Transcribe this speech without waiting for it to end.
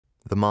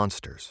The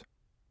monsters.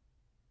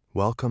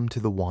 Welcome to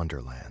the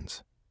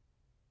Wanderlands.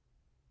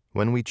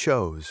 When we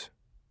chose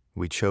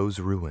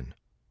ruin.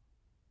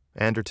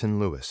 Anderton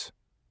Lewis,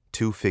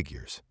 Two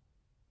Figures.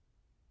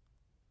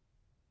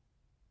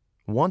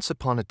 Once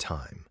upon a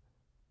time,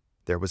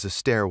 there was a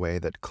stairway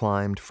that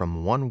climbed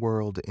from one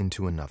world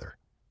into another.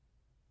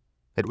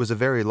 It was a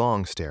very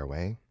long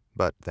stairway,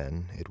 but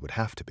then it would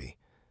have to be.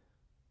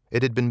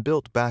 It had been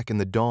built back in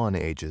the dawn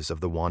ages of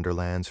the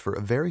Wanderlands for a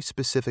very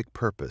specific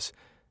purpose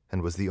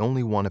and was the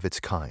only one of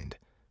its kind.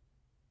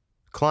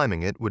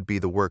 Climbing it would be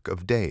the work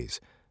of days,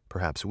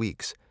 perhaps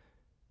weeks.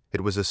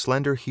 It was a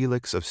slender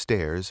helix of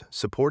stairs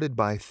supported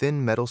by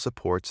thin metal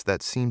supports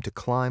that seemed to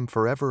climb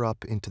forever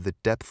up into the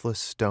depthless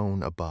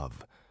stone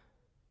above.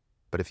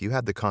 But if you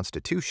had the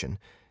constitution,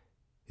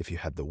 if you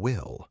had the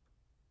will,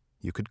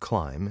 you could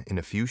climb, in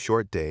a few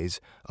short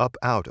days, up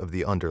out of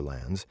the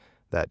Underlands,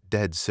 that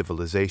dead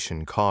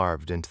civilization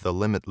carved into the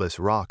limitless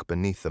rock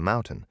beneath the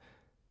mountain,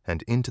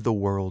 and into the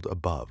world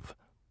above.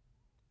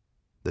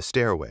 The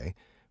stairway,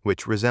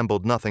 which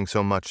resembled nothing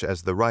so much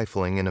as the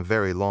rifling in a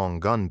very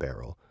long gun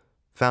barrel,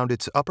 found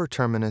its upper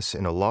terminus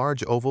in a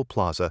large oval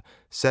plaza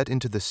set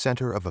into the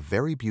center of a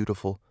very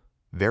beautiful,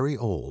 very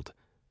old,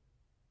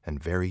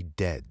 and very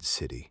dead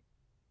city.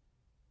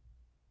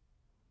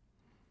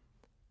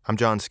 I'm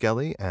John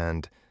Skelley,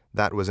 and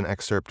that was an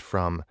excerpt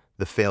from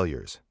The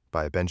Failures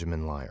by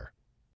Benjamin Lyer.